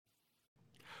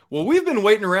Well, we've been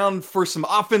waiting around for some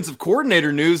offensive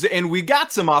coordinator news, and we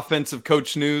got some offensive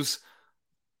coach news,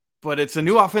 but it's a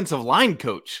new offensive line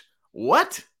coach.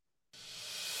 What?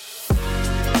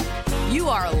 You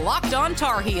are Locked On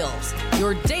Tar Heels,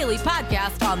 your daily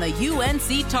podcast on the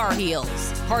UNC Tar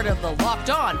Heels, part of the Locked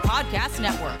On Podcast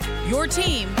Network, your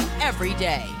team every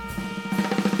day.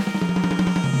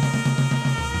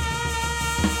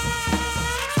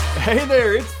 Hey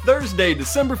there, it's Thursday,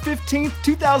 December 15th,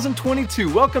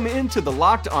 2022. Welcome into the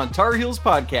Locked On Tar Heels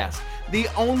podcast, the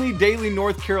only daily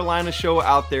North Carolina show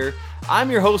out there.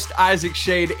 I'm your host, Isaac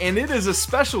Shade, and it is a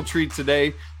special treat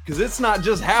today because it's not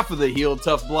just half of the Heel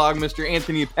Tough blog, Mr.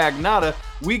 Anthony Pagnotta.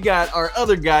 We got our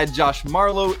other guy, Josh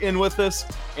Marlowe, in with us,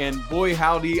 and boy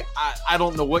howdy, I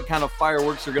don't know what kind of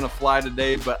fireworks are going to fly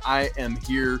today, but I am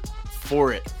here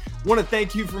for it. Want to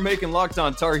thank you for making Locked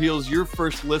On Tar Heels your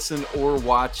first listen or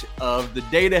watch of the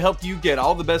day to help you get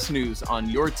all the best news on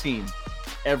your team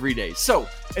every day. So,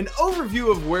 an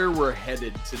overview of where we're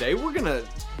headed today. We're going to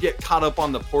get caught up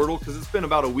on the portal because it's been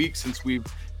about a week since we've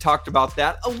talked about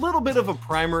that. A little bit of a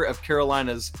primer of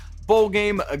Carolina's bowl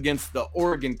game against the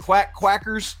Oregon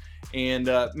Quackers. And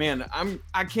man,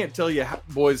 I can't tell you,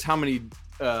 boys, how many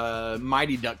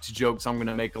Mighty Ducks jokes I'm going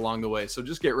to make along the way. So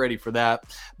just get ready for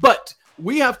that. But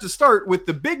we have to start with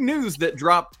the big news that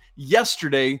dropped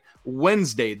yesterday,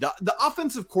 Wednesday. The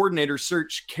offensive coordinator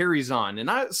search carries on.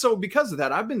 And so because of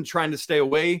that, I've been trying to stay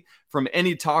away from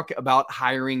any talk about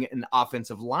hiring an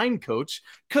offensive line coach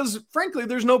because, frankly,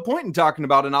 there's no point in talking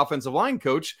about an offensive line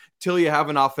coach till you have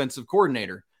an offensive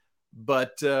coordinator.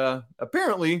 But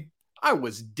apparently, I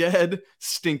was dead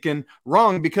stinking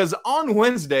wrong because on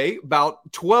Wednesday,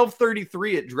 about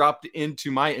 12:33, it dropped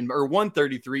into my or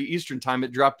 1:33 Eastern time,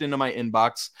 it dropped into my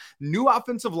inbox. New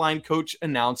offensive line coach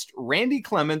announced Randy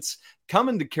Clements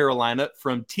coming to Carolina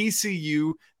from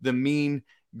TCU, the Mean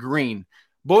Green.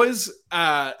 Boys,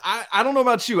 I don't know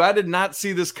about you. I did not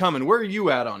see this coming. Where are you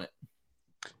at on it?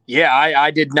 Yeah,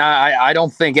 I did not. I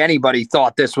don't think anybody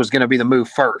thought this was going to be the move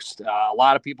first. A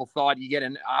lot of people thought you get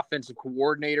an offensive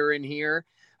coordinator in here,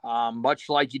 much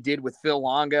like you did with Phil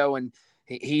Longo, and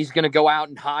he's going to go out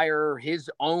and hire his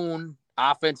own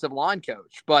offensive line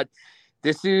coach. But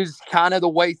this is kind of the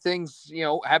way things,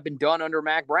 have been done under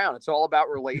Mack Brown. It's all about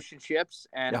relationships,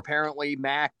 and apparently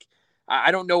Mack,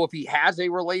 I don't know if he has a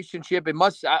relationship.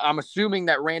 I'm assuming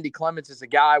that Randy Clements is a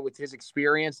guy with his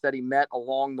experience that he met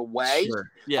along the way.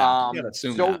 Sure. Yeah.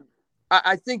 Assume so that.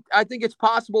 I think it's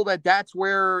possible that that's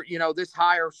where, this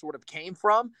hire sort of came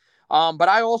from. But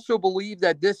I also believe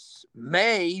that this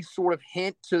may sort of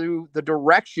hint to the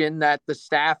direction that the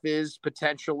staff is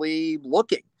potentially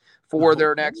looking for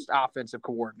their next offensive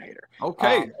coordinator.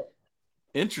 Okay.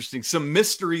 Interesting. Some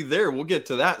mystery there. We'll get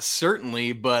to that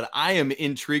certainly, but I am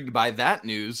intrigued by that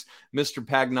news, Mr.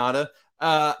 Pagnotta.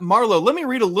 Marlo, let me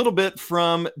read a little bit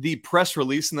from the press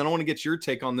release, and then I want to get your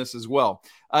take on this as well.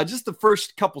 Just the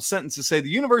first couple sentences say the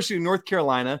University of North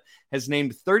Carolina has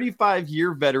named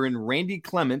 35-year veteran Randy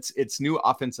Clements its new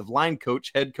offensive line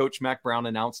coach, head coach Mack Brown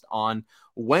announced on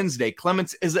Wednesday.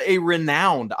 Clements is a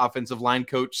renowned offensive line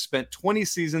coach, spent 20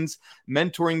 seasons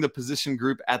mentoring the position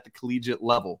group at the collegiate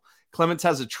level. Clements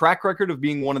has a track record of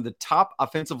being one of the top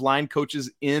offensive line coaches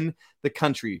in the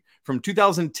country. From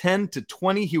 2010 to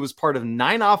 20, he was part of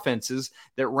 9 offenses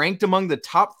that ranked among the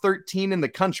top 13 in the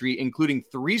country, including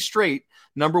 3 straight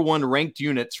number 1 ranked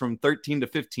units from 13 to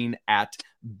 15 at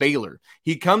Baylor.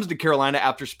 He comes to Carolina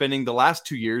after spending the last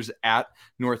 2 years at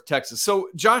North Texas. So,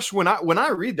 Josh, when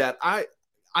I read that,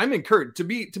 I'm encouraged. To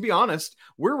be honest,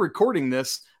 we're recording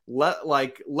this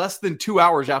less than 2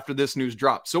 hours after this news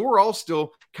dropped. So we're all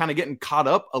still kind of getting caught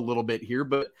up a little bit here.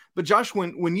 But Josh,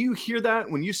 when you hear that,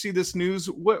 when you see this news,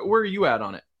 where are you at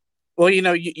on it? Well,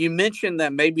 you mentioned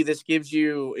that maybe this gives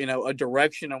you, a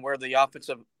direction on where the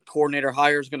offensive coordinator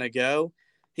hire is going to go.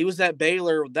 He was at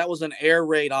Baylor. That was an air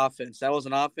raid offense. That was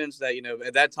an offense that,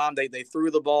 at that time they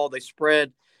threw the ball, they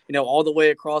spread, all the way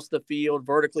across the field,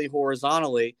 vertically,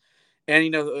 horizontally.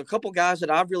 And, a couple guys that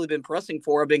I've really been pressing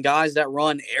for have been guys that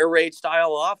run air raid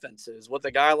style offenses. With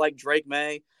a guy like Drake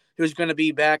May, who's going to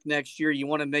be back next year, you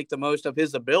want to make the most of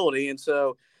his ability. And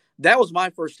so that was my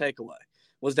first takeaway,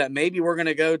 was that maybe we're going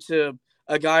to go to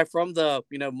a guy from the,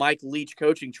 Mike Leach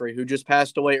coaching tree who just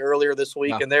passed away earlier this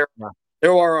week. And there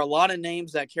are a lot of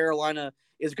names that Carolina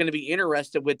is going to be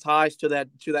interested with ties to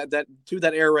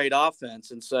that air raid offense.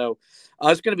 And so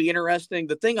it's going to be interesting.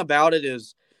 The thing about it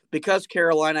is, because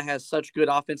Carolina has such good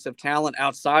offensive talent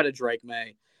outside of Drake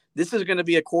May, this is going to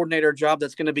be a coordinator job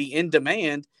that's going to be in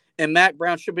demand, and Mack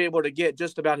Brown should be able to get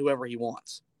just about whoever he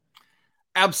wants.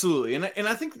 Absolutely. And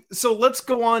I think so. Let's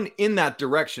go on in that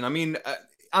direction. I mean,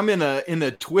 I'm in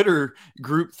a Twitter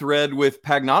group thread with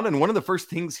Pagnotta, and one of the first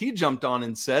things he jumped on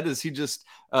and said, as he just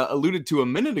alluded to a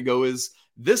minute ago, is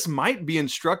this might be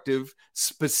instructive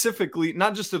specifically,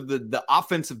 not just of the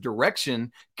offensive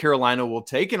direction Carolina will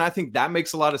take. And I think that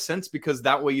makes a lot of sense, because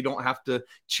that way you don't have to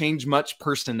change much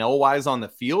personnel wise on the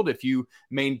field if you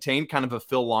maintain kind of a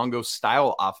Phil Longo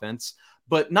style offense.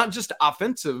 But not just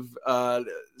offensive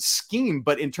scheme,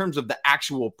 but in terms of the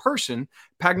actual person.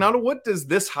 Pagnotta, what does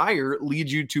this hire lead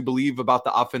you to believe about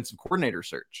the offensive coordinator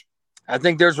search? I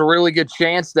think there's a really good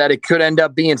chance that it could end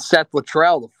up being Seth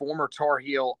Littrell, the former Tar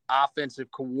Heel offensive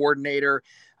coordinator.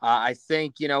 I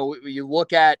think, you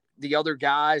look at the other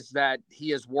guys that he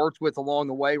has worked with along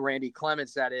the way, Randy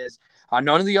Clements, that is,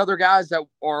 none of the other guys that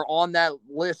are on that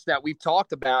list that we've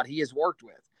talked about, he has worked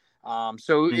with.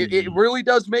 It really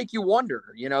does make you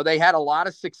wonder. They had a lot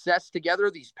of success together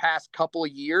these past couple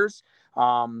of years.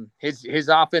 His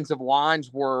offensive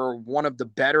lines were one of the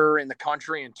better in the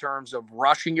country in terms of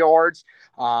rushing yards,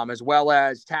 as well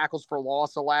as tackles for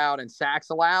loss allowed and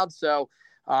sacks allowed. So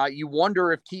you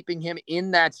wonder if keeping him in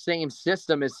that same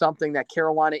system is something that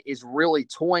Carolina is really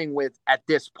toying with at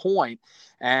this point.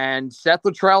 And Seth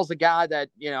Littrell's a guy that,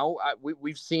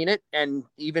 we've seen it. And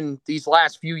even these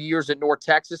last few years at North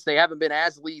Texas, they haven't been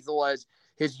as lethal as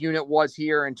his unit was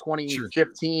here in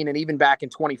 2015 and even back in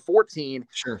 2014.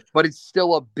 Sure. But it's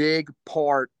still a big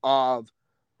part of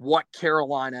what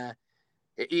Carolina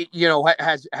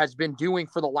has been doing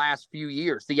for the last few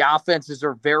years. The offenses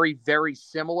are very, very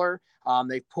similar.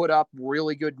 They've put up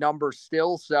really good numbers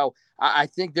still. So I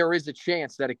think there is a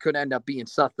chance that it could end up being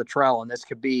Seth Littrell, and this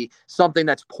could be something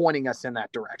that's pointing us in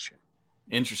that direction.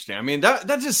 Interesting. I mean, that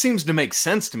just seems to make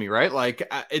sense to me, right? Like,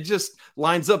 it just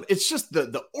lines up. It's just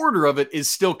the order of it is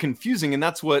still confusing, and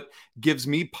that's what gives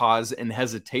me pause and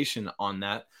hesitation on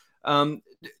that.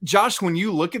 Josh, when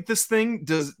you look at this thing,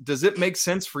 does it make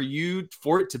sense for you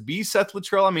for it to be Seth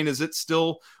Littrell? I mean, is it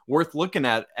still worth looking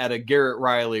at a Garrett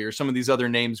Riley or some of these other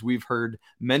names we've heard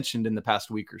mentioned in the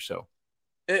past week or so?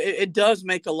 It does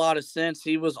make a lot of sense.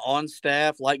 He was on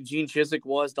staff like Gene Chizik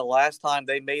was the last time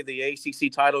they made the ACC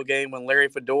title game when Larry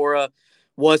Fedora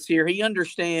was here. He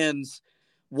understands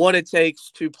what it takes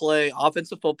to play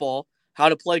offensive football, how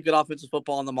to play good offensive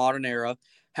football in the modern era,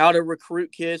 how to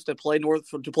recruit kids to play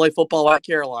football at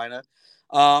Carolina,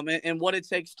 and what it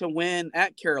takes to win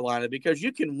at Carolina, because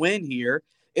you can win here.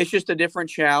 It's just a different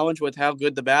challenge with how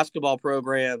good the basketball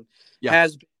program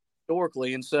has been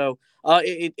historically. And so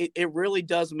it really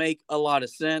does make a lot of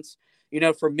sense.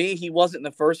 For me, he wasn't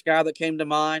the first guy that came to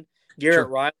mind. Garrett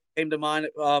Riley came to mind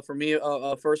for me.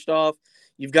 First off,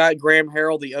 you've got Graham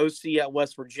Harrell, the OC at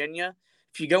West Virginia.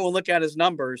 If you go and look at his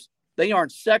numbers, they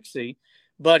aren't sexy,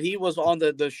 but he was on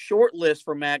the short list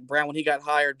for Mack Brown when he got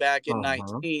hired back in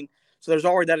 19. So there's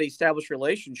already that established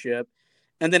relationship.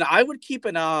 And then I would keep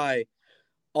an eye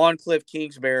on Cliff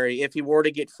Kingsbury if he were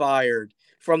to get fired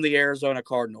from the Arizona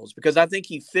Cardinals, because I think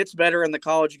he fits better in the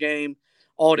college game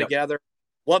altogether. Yep.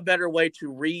 What better way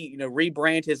to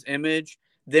rebrand his image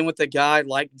than with a guy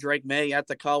like Drake May at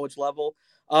the college level?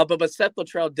 But Seth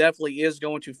Littrell definitely is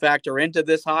going to factor into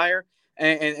this hire,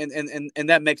 and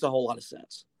that makes a whole lot of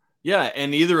sense. Yeah,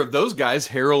 and either of those guys,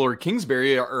 Harrell or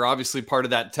Kingsbury, are obviously part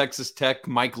of that Texas Tech,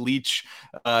 Mike Leach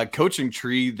coaching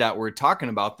tree that we're talking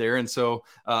about there. And so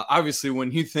obviously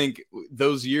when you think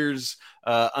those years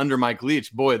under Mike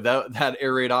Leach, boy, that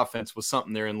air raid offense was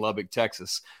something there in Lubbock,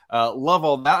 Texas. Love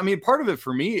all that. I mean, part of it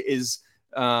for me is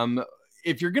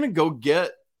if you're going to go get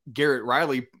Garrett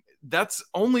Riley, that's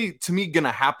only, to me, going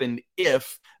to happen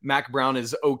if Mack Brown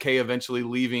is okay eventually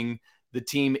leaving the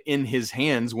team in his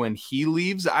hands when he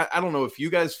leaves. I don't know if you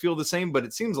guys feel the same, but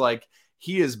it seems like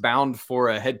he is bound for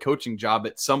a head coaching job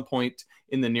at some point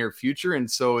in the near future.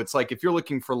 And so it's like, if you're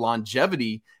looking for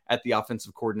longevity at the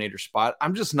offensive coordinator spot,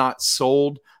 I'm just not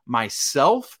sold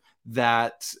myself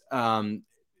that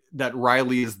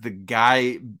Riley is the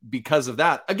guy because of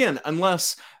that. Again,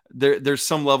 unless there's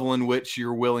some level in which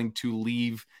you're willing to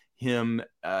leave him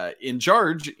in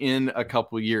charge in a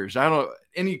couple of years. I don't know.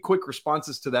 Any quick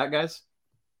responses to that, guys?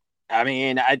 I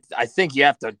mean, I think you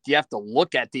have to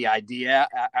look at the idea.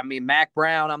 I mean, Mack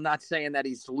Brown, I'm not saying that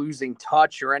he's losing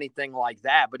touch or anything like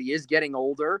that, but he is getting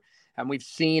older. And we've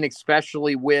seen,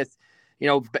 especially with,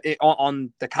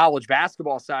 on the college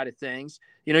basketball side of things,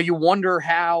 you wonder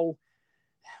how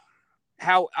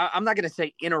I'm not going to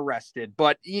say interested,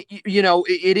 but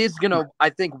it is going to, I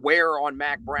think, wear on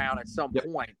Mack Brown at some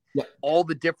point. Yep. All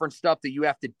the different stuff that you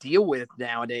have to deal with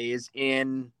nowadays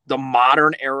in the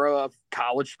modern era of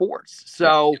college sports.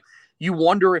 So, you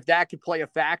wonder if that could play a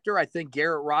factor. I think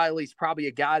Garrett Riley's probably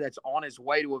a guy that's on his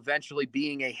way to eventually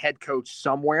being a head coach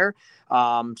somewhere.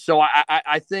 So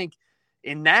I think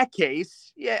in that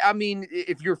case, yeah, I mean,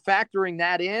 if you're factoring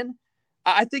that in,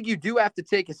 I think you do have to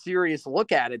take a serious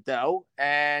look at it, though.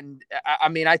 And I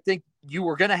mean, I think you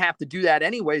were going to have to do that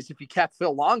anyways if you kept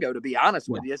Phil Longo, to be honest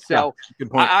with you. So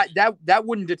good point. That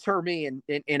wouldn't deter me in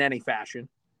any fashion.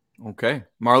 Okay.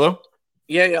 Marlo?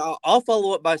 Yeah, I'll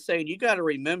follow up by saying you got to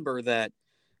remember that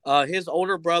his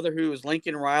older brother, who is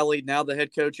Lincoln Riley, now the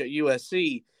head coach at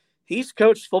USC, he's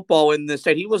coached football in the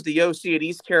state. He was the OC at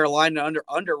East Carolina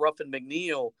under Ruffin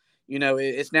McNeil. You know,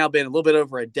 it's now been a little bit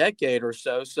over a decade or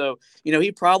so. So, you know,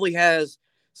 he probably has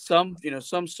some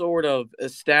sort of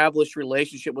established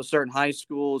relationship with certain high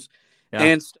schools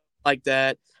and stuff like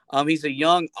that. He's a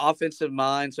young offensive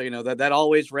mind. So, you know, that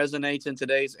always resonates in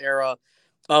today's era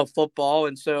of football.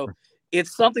 And so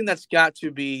it's something that's got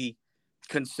to be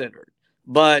considered.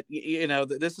 But, you know,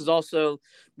 this is also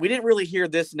 – we didn't really hear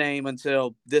this name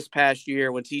until this past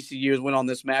year when TCU went on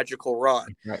this magical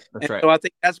run. Right, that's right. So I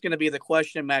think that's going to be the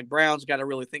question Mack Brown's got to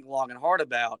really think long and hard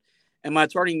about. Am I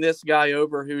turning this guy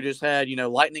over who just had, you know,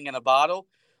 lightning in a bottle?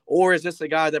 Or is this a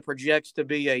guy that projects to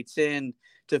be a 10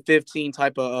 to 15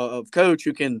 type of coach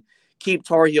who can keep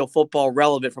Tar Heel football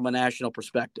relevant from a national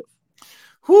perspective?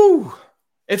 Whew.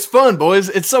 It's fun, boys.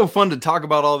 It's so fun to talk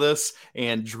about all this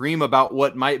and dream about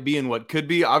what might be and what could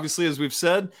be. Obviously, as we've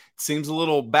said, it seems a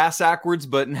little bass-ackwards,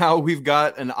 but now we've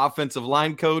got an offensive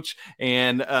line coach,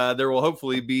 and there will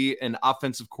hopefully be an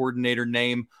offensive coordinator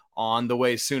name on the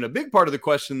way soon. A big part of the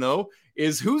question, though,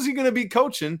 is who's he going to be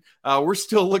coaching? We're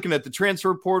still looking at the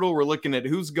transfer portal. We're looking at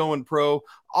who's going pro,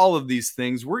 all of these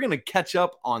things. We're going to catch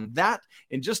up on that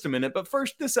in just a minute. But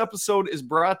first, this episode is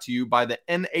brought to you by the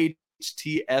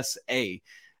NHTSA.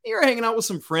 You're hanging out with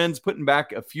some friends, putting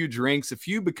back a few drinks. A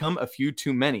few become a few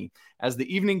too many. As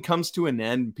the evening comes to an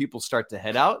end and people start to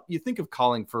head out, you think of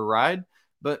calling for a ride.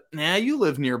 But you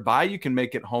live nearby. You can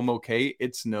make it home okay.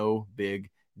 It's no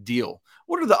big deal.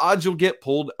 What are the odds you'll get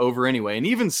pulled over anyway? And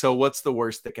even so, what's the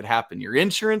worst that could happen? Your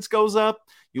insurance goes up,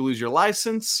 you lose your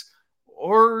license,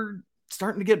 or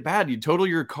starting to get bad, you total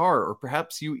your car, or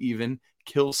perhaps you even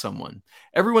kill someone.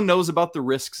 Everyone knows about the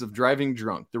risks of driving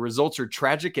drunk. The results are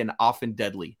tragic and often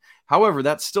deadly. However,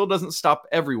 that still doesn't stop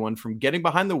everyone from getting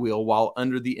behind the wheel while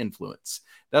under the influence.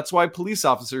 That's why police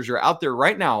officers are out there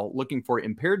right now looking for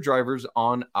impaired drivers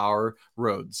on our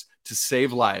roads to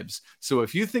save lives. So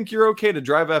if you think you're okay to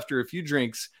drive after a few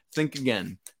drinks, think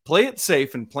again. Play it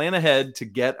safe and plan ahead to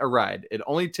get a ride. It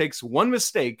only takes one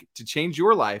mistake to change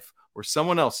your life or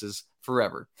someone else's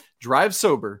forever. Drive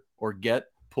sober or get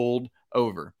pulled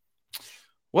over.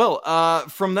 Well,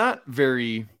 from that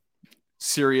very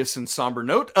serious and somber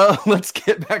note, let's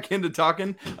get back into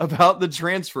talking about the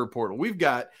transfer portal. I've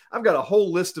got a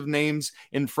whole list of names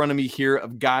in front of me here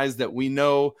of guys that we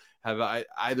know have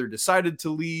either decided to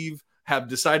leave, have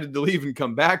decided to leave and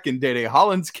come back in Dede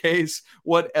Holland's case,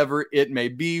 whatever it may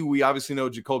be. We obviously know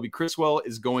Jacoby Criswell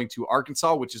is going to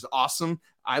Arkansas, which is awesome.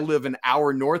 I live an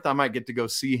hour north. I might get to go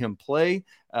see him play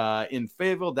in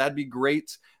Fayetteville. That'd be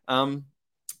great.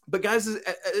 But guys,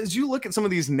 as you look at some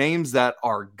of these names that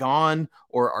are gone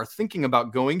or are thinking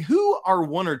about going, who are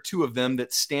one or two of them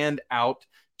that stand out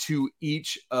to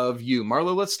each of you?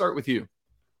 Marlo, let's start with you.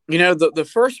 You know, the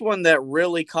first one that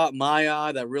really caught my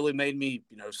eye, that really made me,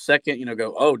 second,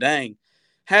 go, oh, dang,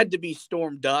 had to be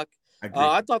Storm Duck.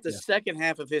 I thought the second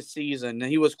half of his season,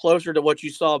 he was closer to what you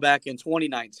saw back in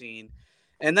 2019.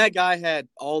 And that guy had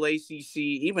all ACC,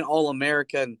 even all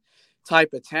American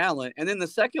type of talent. And then the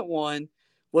second one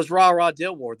was Ra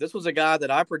Dilworth. This was a guy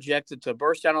that I projected to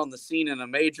burst out on the scene in a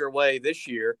major way this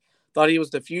year. Thought he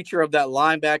was the future of that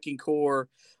linebacking core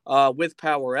with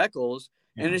Power Echols.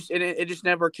 Yeah. And it just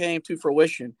never came to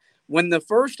fruition. When the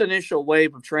first initial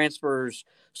wave of transfers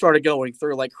started going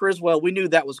through, like Criswell, we knew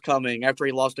that was coming after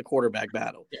he lost a quarterback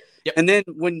battle. Yeah. Yep. And then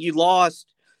when you lost,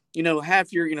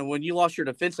 when you lost your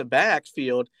defensive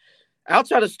backfield,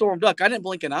 outside of Storm Duck, I didn't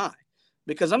blink an eye.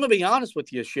 Because I'm going to be honest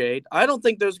with you, Shade, I don't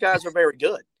think those guys are very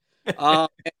good.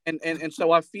 And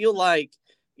so I feel like,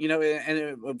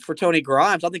 for Tony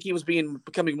Grimes, I think he was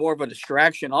becoming more of a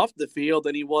distraction off the field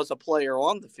than he was a player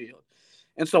on the field.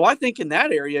 And so I think in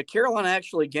that area, Carolina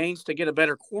actually gains to get a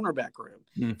better cornerback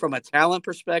room from a talent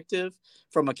perspective,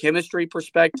 from a chemistry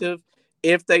perspective,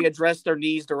 if they address their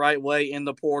needs the right way in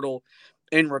the portal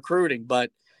in recruiting.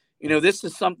 But, this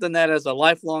is something that as a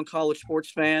lifelong college sports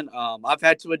fan, I've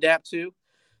had to adapt to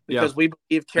because we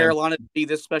believe Carolina to be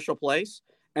this special place.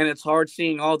 And it's hard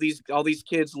seeing all these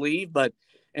kids leave. But,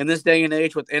 in this day and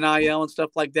age with NIL and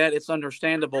stuff like that, it's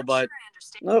understandable. But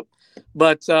nope.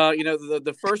 But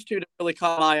the first two to really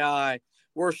caught my eye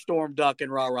were Storm Duck and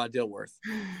Ra Dilworth.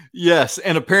 Yes,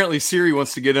 and apparently Siri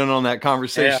wants to get in on that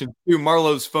conversation too.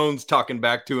 Marlo's phone's talking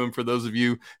back to him for those of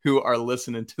you who are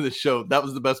listening to the show. That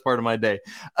was the best part of my day.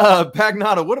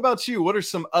 Pagnotta, what about you? What are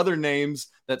some other names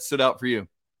that stood out for you?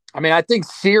 I mean, I think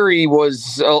Siri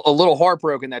was a little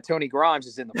heartbroken that Tony Grimes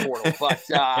is in the portal, but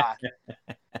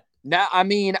now, I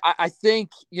mean, I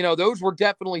think, those were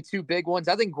definitely two big ones.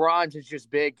 I think Grimes is just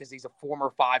big because he's a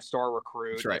former 5-star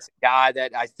recruit. That's right. It's a guy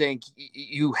that I think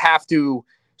you have to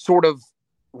sort of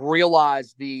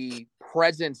realize the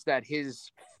presence that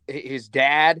his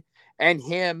dad and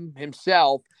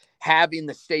himself have in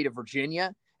the state of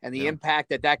Virginia and the impact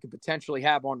that could potentially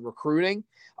have on recruiting.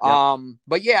 Yep.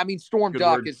 But yeah, I mean, Storm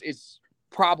Duck is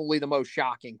probably the most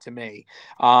shocking to me.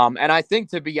 And I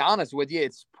think, to be honest with you,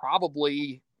 it's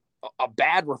probably a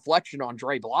bad reflection on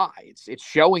Dre Bly. It's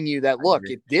showing you that, look,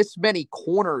 if this many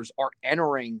corners are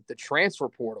entering the transfer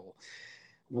portal,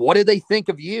 what do they think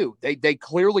of you? They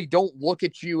clearly don't look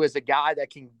at you as a guy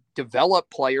that can develop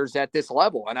players at this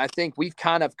level. And I think we've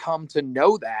kind of come to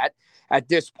know that at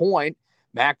this point.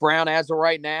 Mack Brown, as of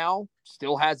right now,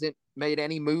 still hasn't made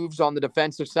any moves on the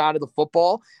defensive side of the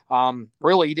football.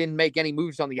 Really, he didn't make any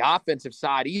moves on the offensive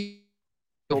side either.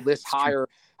 This hire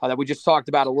that we just talked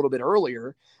about a little bit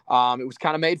earlier, it was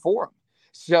kind of made for him.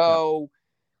 So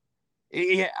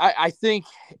I think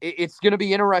it's going to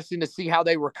be interesting to see how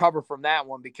they recover from that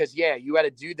one because, you had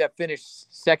a dude that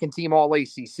finished second team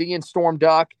All-ACC in Storm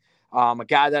Duck, a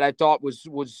guy that I thought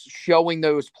was showing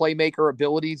those playmaker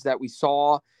abilities that we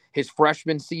saw his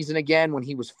freshman season again when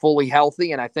he was fully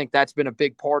healthy. And I think that's been a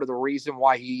big part of the reason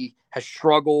why he has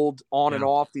struggled on and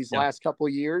off these last couple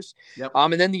of years. Yep.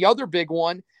 And then the other big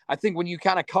one, I think when you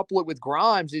kind of couple it with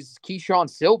Grimes, is Keyshawn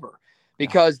Silver,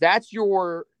 because that's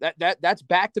that's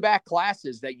back-to-back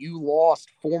classes that you lost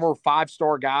former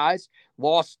 5-star guys,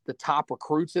 lost the top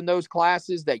recruits in those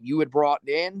classes that you had brought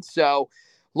in. So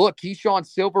look, Keyshawn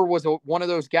Silver was one of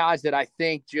those guys that I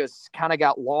think just kind of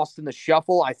got lost in the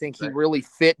shuffle. I think he really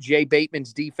fit Jay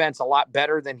Bateman's defense a lot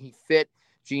better than he fit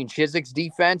Gene Chizik's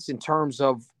defense in terms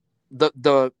of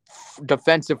the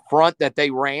defensive front that they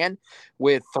ran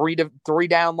with three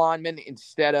down linemen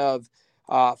instead of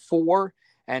 4.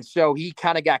 And so he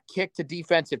kind of got kicked to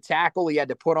defensive tackle. He had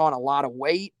to put on a lot of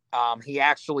weight. He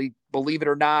actually, believe it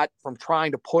or not, from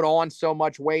trying to put on so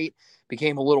much weight,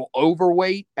 became a little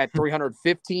overweight at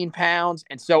 315 pounds.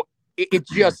 And so it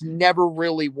just never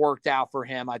really worked out for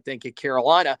him, I think, at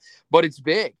Carolina. But it's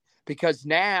big because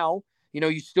now,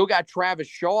 you still got Travis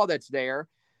Shaw that's there,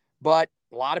 but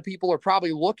a lot of people are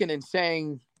probably looking and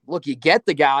saying, look, you get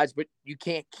the guys, but you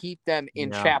can't keep them in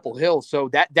Chapel Hill. So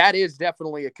that is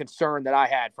definitely a concern that I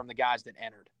had from the guys that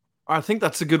entered. I think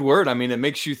that's a good word. I mean, it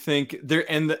makes you think there,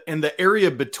 and the area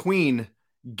between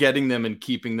getting them and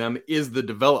keeping them is the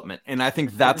development. And I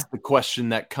think that's the question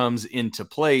that comes into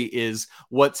play is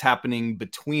what's happening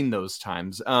between those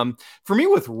times. For me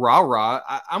with Ra,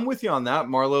 I'm with you on that,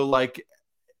 Marlo. Like,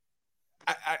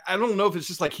 I don't know if it's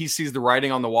just like he sees the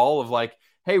writing on the wall of like,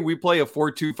 hey, we play a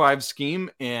 4-2-5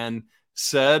 scheme and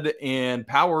Said and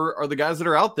Power are the guys that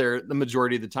are out there the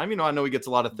majority of the time. I know he gets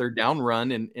a lot of third down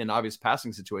run in obvious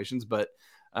passing situations, but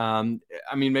I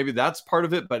mean, maybe that's part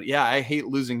of it. But yeah, I hate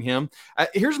losing him.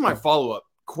 Here's my follow-up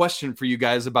question for you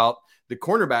guys about the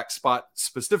cornerback spot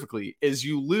specifically is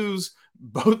you lose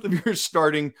both of your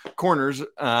starting corners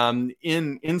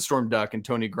in Storm Duck and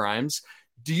Tony Grimes.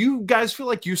 Do you guys feel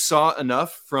like you saw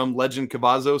enough from Legend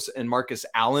Cavazos and Marcus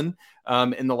Allen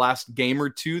in the last game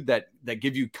or two that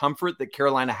give you comfort that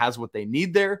Carolina has what they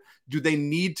need there? Do they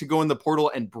need to go in the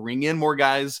portal and bring in more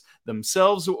guys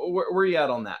themselves? Where are you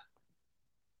at on that?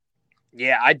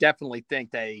 Yeah, I definitely think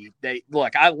they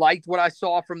look, I liked what I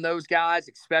saw from those guys,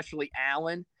 especially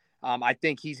Allen. I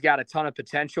think he's got a ton of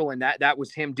potential, and that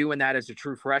was him doing that as a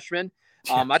true freshman.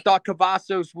 I thought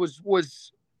Cavazos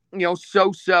was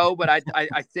so-so, but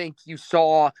I think you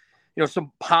saw,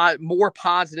 some more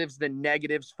positives than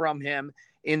negatives from him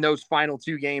in those final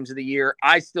 2 games of the year.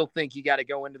 I still think you got to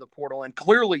go into the portal, and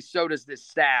clearly so does this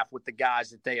staff with the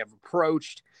guys that they have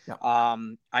approached. Yeah.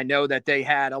 I know that they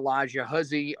had Elijah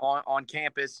Huzzy on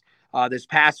campus this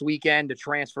past weekend to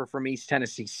transfer from East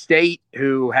Tennessee State,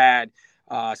 who had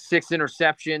 6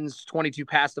 interceptions, 22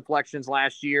 pass deflections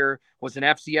last year, was an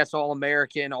FCS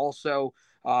All-American, also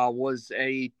was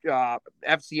a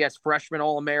FCS freshman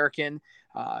All-American.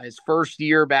 His first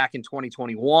year back in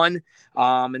 2021.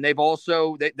 And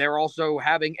they're also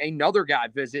having another guy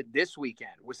visit this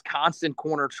weekend. Wisconsin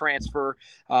corner transfer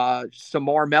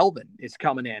Samar Melvin is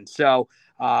coming in. So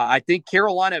I think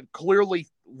Carolina clearly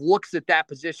looks at that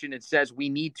position and says we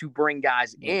need to bring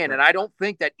guys in. And I don't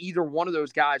think that either one of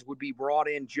those guys would be brought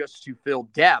in just to fill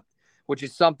depth, which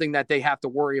is something that they have to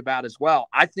worry about as well.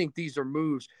 I think these are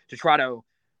moves to try to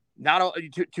not only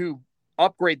to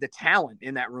upgrade the talent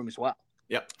in that room as well.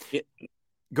 Yep.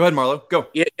 Go ahead, Marlo. Go.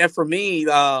 Yeah, for me,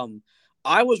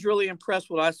 I was really impressed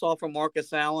with what I saw from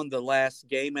Marcus Allen the last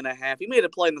game and a half. He made a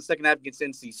play in the second half against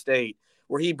NC State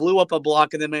where he blew up a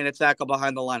block and then made a tackle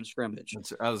behind the line of scrimmage.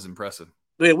 That was impressive.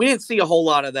 We didn't see a whole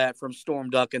lot of that from Storm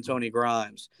Duck and Tony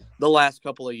Grimes the last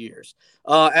couple of years.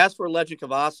 As for Legend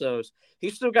Cavazos,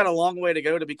 he's still got a long way to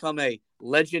go to become a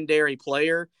legendary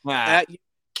player at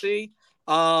USC.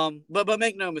 But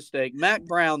make no mistake, Mack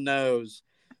Brown knows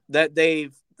that they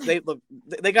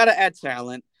got to add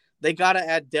talent. They got to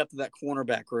add depth to that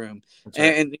cornerback room.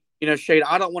 Right. And Shade,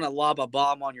 I don't want to lob a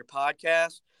bomb on your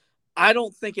podcast. I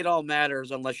don't think it all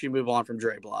matters unless you move on from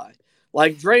Dre Bly.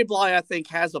 Like Dre Bly, I think,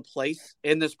 has a place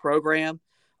in this program.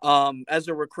 As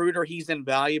a recruiter, he's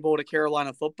invaluable to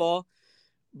Carolina football.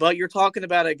 But you're talking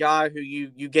about a guy who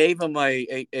you gave him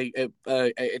a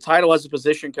title as a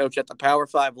position coach at the Power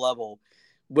 5 level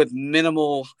with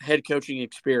minimal head coaching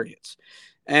experience.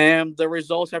 And the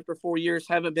results after 4 years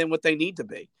haven't been what they need to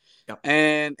be. Yep.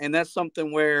 And that's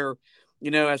something where,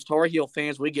 as Tar Heel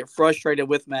fans, we get frustrated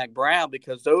with Mack Brown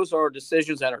because those are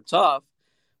decisions that are tough,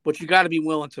 but you got to be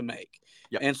willing to make.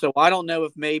 Yep. And so I don't know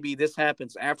if maybe this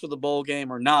happens after the bowl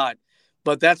game or not,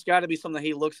 but that's got to be something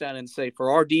he looks at and say,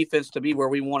 for our defense to be where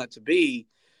we want it to be,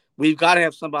 we've got to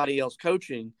have somebody else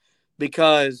coaching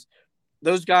because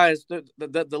those guys,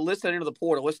 the list that enter the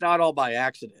portal, it's not all by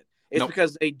accident. It's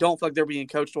because they don't feel like they're being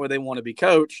coached the way they want to be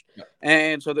coached. Yep.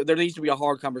 And so there needs to be a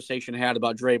hard conversation had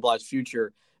about Dre Bly's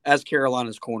future as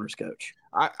Carolina's corners coach.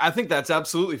 I think that's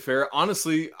absolutely fair.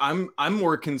 Honestly, I'm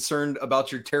more concerned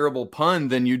about your terrible pun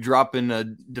than you dropping a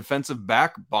defensive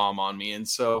back bomb on me. And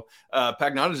so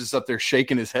Pagnata's just up there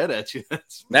shaking his head at you.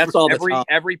 That's all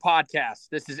every podcast.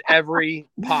 This is every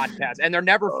podcast. And they're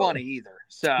never funny either.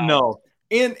 So no.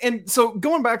 And so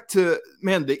going back to,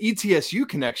 the ETSU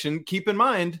connection, keep in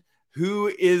mind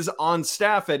who is on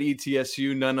staff at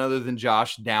ETSU, none other than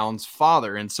Josh Downs'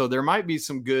 father. And so there might be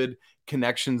some good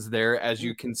connections there as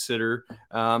you consider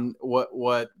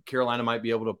what Carolina might be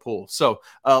able to pull. So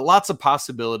lots of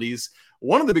possibilities.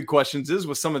 One of the big questions is,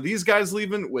 with some of these guys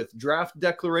leaving, with draft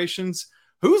declarations,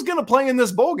 who's going to play in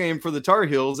this bowl game for the Tar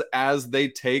Heels as they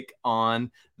take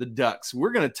on the Ducks?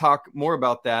 We're going to talk more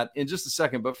about that in just a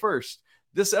second. But first,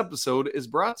 this episode is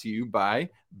brought to you by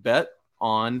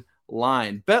BetOnline.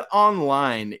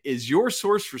 BetOnline is your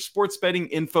source for sports betting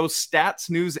info, stats,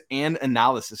 news, and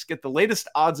analysis. Get the latest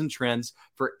odds and trends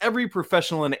for every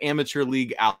professional and amateur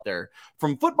league out there.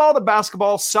 From football to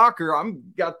basketball, soccer,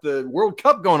 I've got the World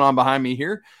Cup going on behind me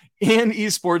here, and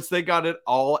esports, they got it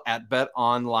all at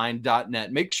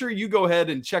betonline.net. Make sure you go ahead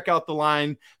and check out the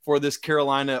line for this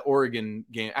Carolina-Oregon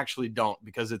game. Actually, don't,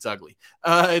 because it's ugly.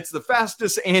 It's the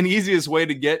fastest and easiest way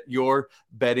to get your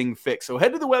betting fix. So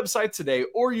head to the website today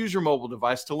or use your mobile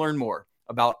device to learn more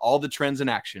about all the trends in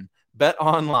action.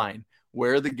 BetOnline,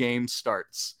 where the game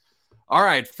starts. All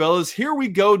right, fellas, here we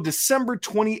go. December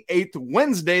 28th,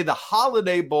 Wednesday, the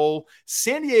Holiday Bowl,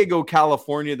 San Diego,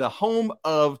 California, the home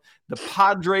of the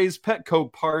Padres,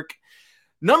 Petco Park.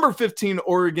 Number 15,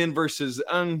 Oregon versus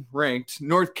unranked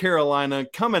North Carolina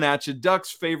coming at you.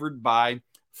 Ducks favored by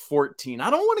 14. I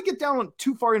don't want to get down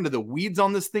too far into the weeds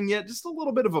on this thing yet. Just a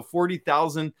little bit of a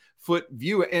 40,000-foot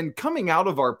view. And coming out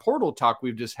of our portal talk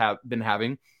we've just been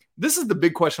having, this is the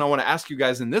big question I want to ask you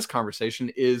guys in this conversation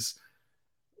is,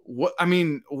 what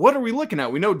are we looking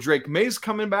at? We know Drake May's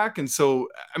coming back, and so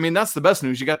that's the best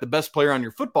news. You got the best player on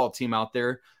your football team out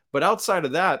there. But outside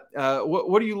of that,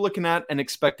 what are you looking at and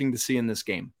expecting to see in this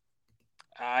game?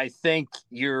 I think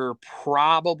you're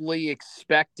probably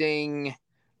expecting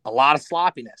a lot of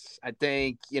sloppiness. I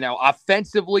think,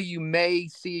 offensively, you may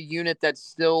see a unit that's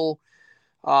still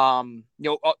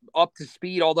up to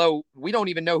speed, although we don't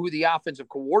even know who the offensive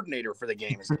coordinator for the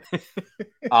game is.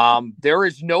 There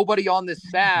is nobody on this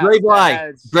staff.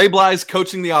 Dre Bly's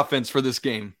coaching the offense for this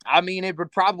game. It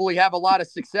would probably have a lot of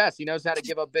success. He knows how to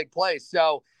give up big plays.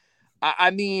 So,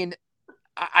 I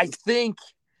think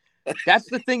that's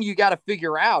the thing you got to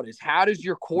figure out is how does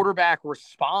your quarterback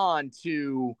respond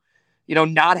to,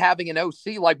 not having an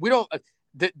OC? Like we don't,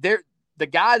 the the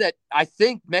guy that I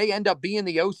think may end up being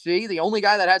the OC, the only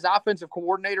guy that has offensive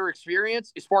coordinator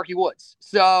experience, is Sparky Woods.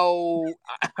 So,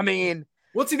 I mean,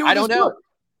 what's he doing? I don't know.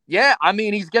 Yeah, I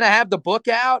mean, he's going to have the book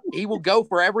out. He will go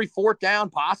for every fourth down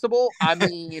possible. I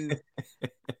mean,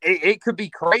 it could be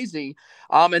crazy.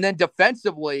 And then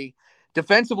defensively,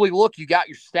 look, you got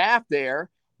your staff there,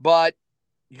 but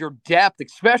your depth,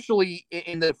 especially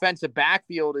in the defensive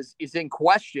backfield, is in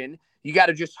question. You got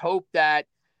to just hope that,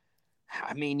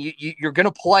 I mean, you're going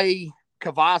to play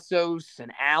Cavazos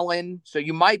and Allen, so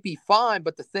you might be fine.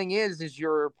 But the thing is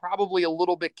you're probably a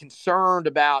little bit concerned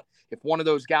about if one of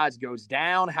those guys goes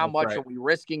down, how much are we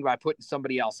risking by putting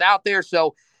somebody else out there?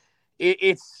 So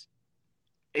it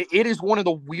is one of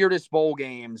the weirdest bowl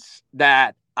games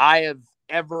that I have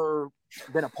ever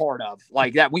been a part of,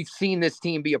 like that we've seen this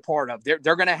team be a part of. They're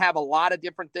going to have a lot of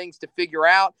different things to figure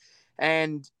out.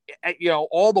 And,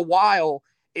 all the while,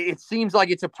 it seems like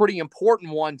it's a pretty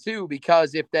important one too,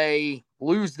 because if they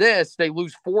lose this, they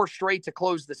lose 4 straight to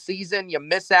close the season. You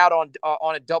miss out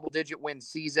on a double-digit win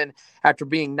season after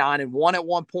being 9-1 at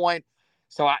one point.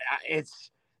 So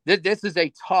this is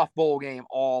a tough bowl game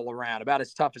all around, about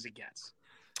as tough as it gets.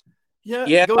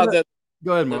 Yeah. Go ahead,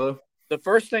 Marlo. The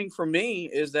first thing for me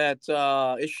is that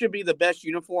it should be the best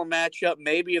uniform matchup,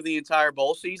 maybe of the entire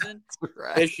bowl season.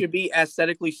 Right. It should be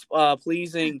aesthetically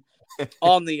pleasing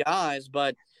on the eyes,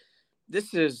 but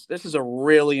this is a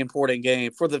really important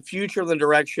game for the future of the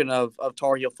direction of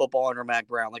Tar Heel football under Mack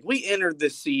Brown. Like, we entered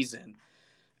this season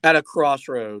at a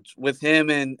crossroads with him,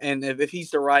 and if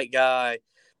he's the right guy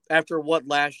after what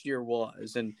last year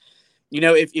was. And,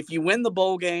 if you win the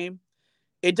bowl game,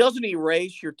 it doesn't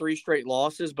erase your 3 straight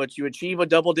losses, but you achieve a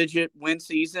double-digit win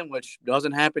season, which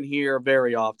doesn't happen here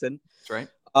very often. That's right.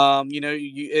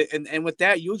 And with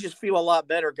that, you'll just feel a lot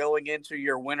better going into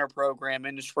your winter program,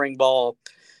 into spring ball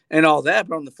and all that.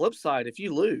 But on the flip side, if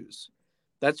you lose,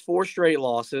 that's 4 straight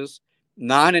losses,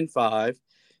 9-5.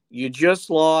 You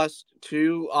just lost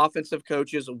 2 offensive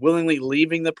coaches willingly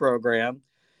leaving the program.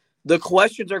 The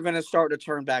questions are going to start to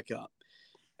turn back up.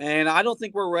 And I don't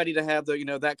think we're ready to have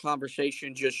that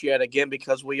conversation just yet, again,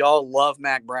 because we all love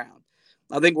Mack Brown.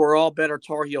 I think we're all better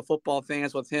Tar Heel football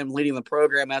fans with him leading the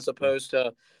program as opposed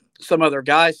to some other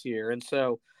guys here. And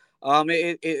so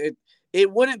it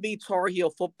wouldn't be Tar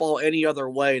Heel football any other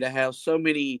way to have so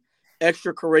many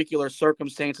extracurricular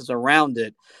circumstances around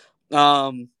it.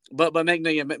 But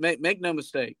make no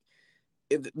mistake,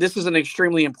 this is an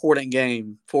extremely important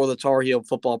game for the Tar Heel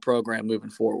football program moving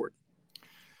forward.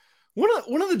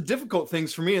 One of the difficult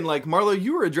things for me, and like Marlo,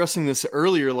 you were addressing this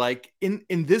earlier, like in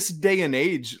this day and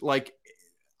age, like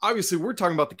obviously we're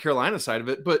talking about the Carolina side of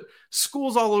it, but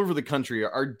schools all over the country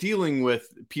are dealing with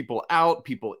people out,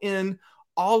 people in,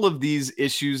 all of these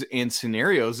issues and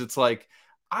scenarios. It's like,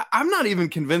 I'm not even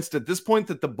convinced at this point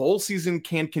that the bowl season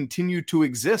can continue to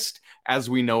exist as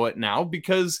we know it now,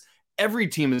 because every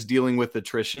team is dealing with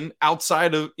attrition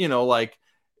outside of, like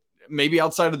maybe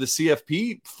outside of the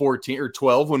CFP 14 or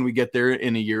 12 when we get there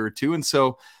in a year or two. And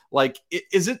so, like,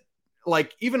 is it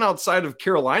like even outside of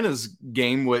Carolina's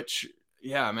game, which,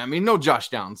 yeah, I mean, no Josh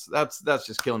Downs, that's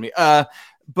just killing me.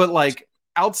 But like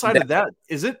outside of that,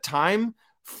 is it time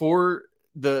for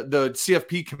the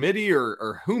CFP committee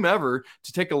or whomever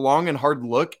to take a long and hard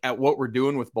look at what we're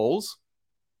doing with bowls?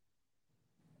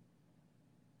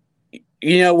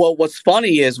 What's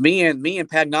funny is me and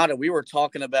Pagnotta, we were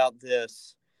talking about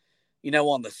this,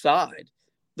 on the side.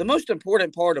 The most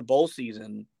important part of bowl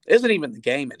season isn't even the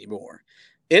game anymore.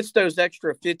 It's those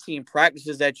extra 15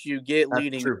 practices that you get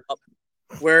leading up,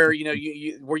 where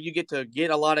where you get to get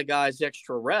a lot of guys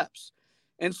extra reps.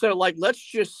 And so, like, let's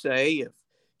just say if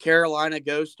Carolina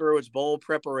goes through its bowl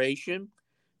preparation,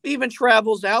 even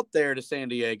travels out there to San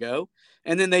Diego,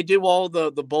 and then they do all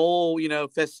the bowl,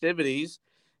 festivities,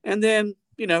 and then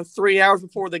 3 hours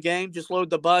before the game, just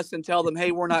load the bus and tell them,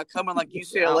 hey, we're not coming like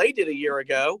UCLA did a year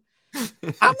ago. I'm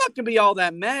not going to be all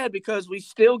that mad because we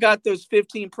still got those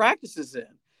 15 practices in.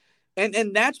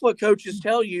 And that's what coaches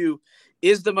tell you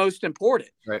is the most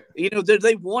important. Right.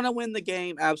 They want to win the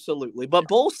game, absolutely. But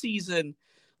bowl season,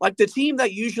 like, the team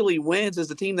that usually wins is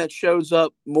the team that shows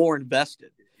up more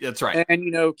invested. That's right.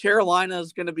 And Carolina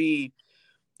is going to be,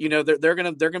 they're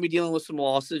going to be dealing with some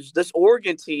losses. This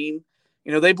Oregon team,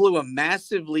 they blew a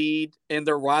massive lead in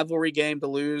their rivalry game to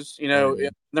lose, in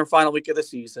their final week of the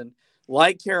season.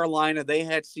 Like Carolina, they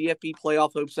had CFP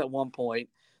playoff hopes at one point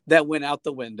that went out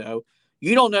the window.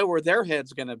 You don't know where their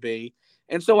head's going to be.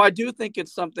 And so I do think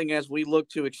it's something, as we look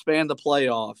to expand the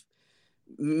playoff,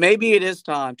 maybe it is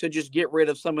time to just get rid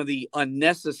of some of the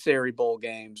unnecessary bowl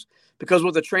games, because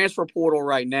with the transfer portal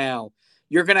right now,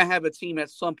 you're going to have a team at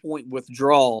some point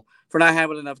withdraw for not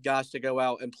having enough guys to go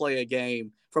out and play a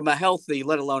game from a healthy,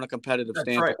 let alone a competitive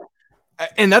standpoint. Right.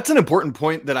 And that's an important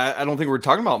point that I don't think we're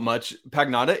talking about much,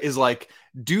 Pagnotta, is like,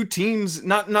 do teams,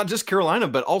 not just Carolina,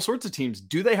 but all sorts of teams,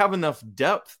 do they have enough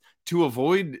depth to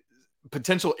avoid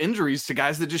potential injuries to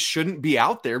guys that just shouldn't be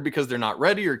out there because they're not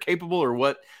ready or capable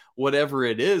or whatever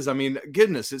it is? I mean,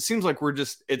 goodness, it seems like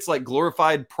it's like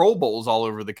glorified Pro Bowls all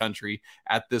over the country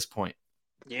at this point.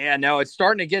 Yeah, no, it's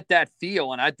starting to get that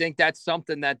feel. And I think that's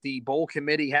something that the bowl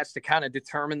committee has to kind of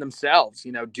determine themselves.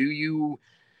 You know, do you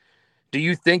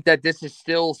think that this is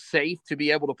still safe to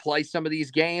be able to play some of these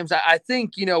games? I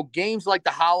think, you know, games like the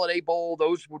Holiday Bowl,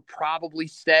 those would probably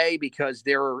stay because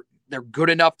they're good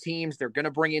enough teams. They're going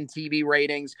to bring in TV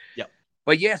ratings. Yep.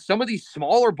 But yeah, some of these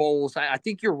smaller bowls, I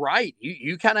think you're right.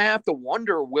 You kind of have to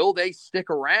wonder, will they stick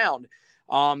around?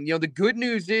 You know, the good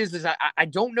news is I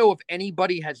don't know if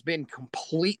anybody has been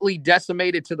completely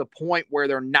decimated to the point where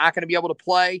they're not going to be able to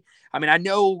play. I mean, I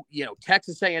know, you know,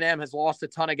 Texas A&M has lost a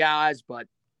ton of guys, but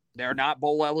they're not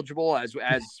bowl eligible, as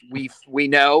we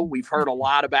know. We've heard a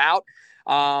lot about.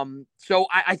 So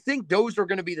I think those are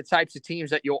going to be the types of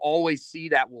teams that you'll always see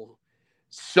that will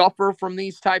suffer from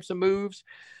these types of moves.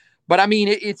 But I mean,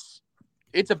 it's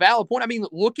a valid point. I mean,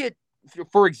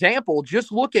 for example,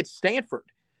 just look at Stanford.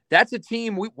 That's a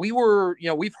team we were, you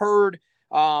know, we've heard,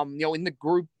 you know, in the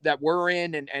group that we're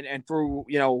in and through,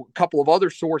 you know, a couple of other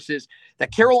sources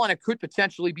that Carolina could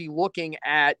potentially be looking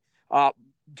at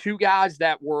two guys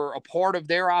that were a part of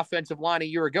their offensive line a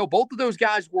year ago. Both of those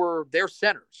guys were their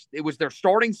centers. It was their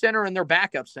starting center and their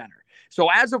backup center. So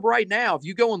as of right now, if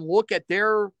you go and look at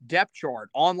their depth chart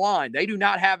online, they do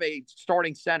not have a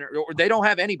starting center, or they don't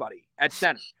have anybody at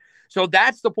center. So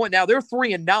that's the point. Now they're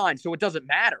 3-9, so it doesn't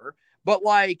matter. But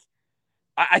like,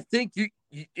 I think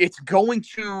it's going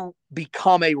to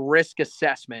become a risk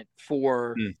assessment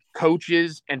for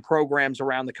coaches and programs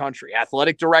around the country.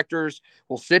 Athletic directors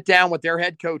will sit down with their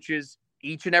head coaches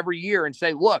each and every year and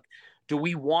say, look, do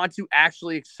we want to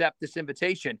actually accept this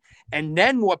invitation? And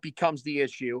then what becomes the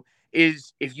issue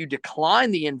is if you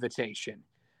decline the invitation,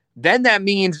 then that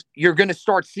means you're going to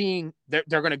start seeing they're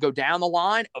going to go down the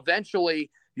line. Eventually,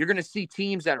 you're going to see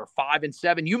teams that are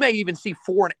 5-7. You may even see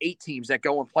 4-8 teams that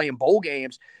go and play in bowl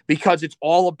games because it's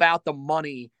all about the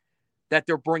money that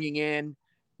they're bringing in.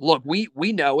 Look, we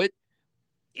know it.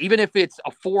 Even if it's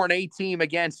a 4-8 team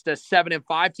against a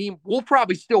 7-5 team, we'll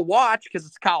probably still watch because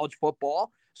it's college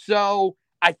football. So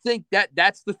I think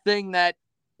that's the thing that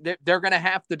they're going to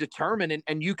have to determine,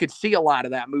 and you could see a lot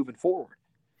of that moving forward.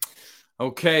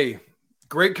 Okay.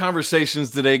 Great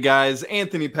conversations today, guys.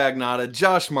 Anthony Pagnotta,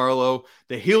 Josh Marlowe,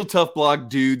 the Heel Tough Blog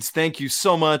dudes. Thank you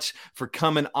so much for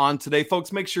coming on today.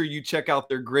 Folks, make sure you check out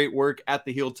their great work at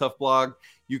the Heel Tough Blog.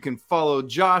 You can follow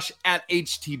Josh at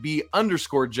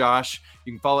HTB_Josh.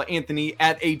 You can follow Anthony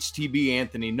at HTB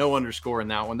Anthony. No underscore in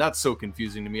that one. That's so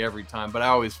confusing to me every time, but I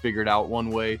always figure it out one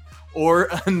way or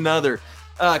another.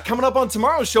 Coming up on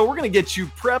tomorrow's show, we're going to get you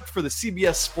prepped for the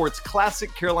CBS Sports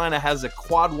Classic. Carolina has a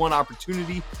quad one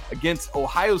opportunity against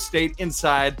Ohio State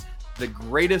inside the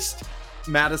greatest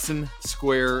Madison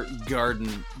Square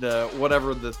Garden. The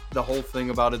whole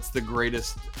thing about it's the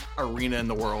greatest arena in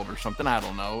the world or something. I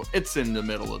don't know. It's in the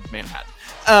middle of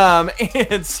Manhattan.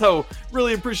 And so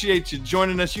really appreciate you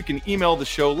joining us. You can email the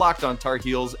show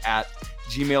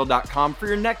lockedontarheels@gmail.com. For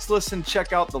your next listen,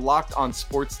 check out the Locked On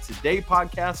Sports Today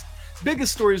podcast.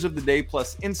 Biggest stories of the day,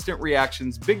 plus instant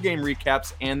reactions, big game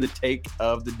recaps, and the take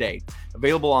of the day.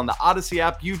 Available on the Odyssey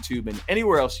app, YouTube, and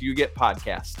anywhere else you get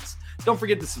podcasts. Don't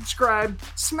forget to subscribe,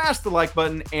 smash the like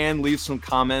button, and leave some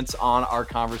comments on our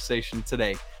conversation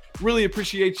today. Really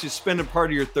appreciate you spending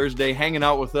part of your Thursday hanging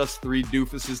out with us three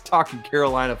doofuses talking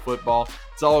Carolina football.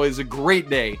 It's always a great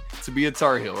day to be a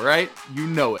Tar Heel, right? You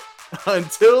know it.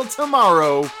 Until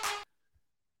tomorrow,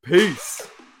 peace.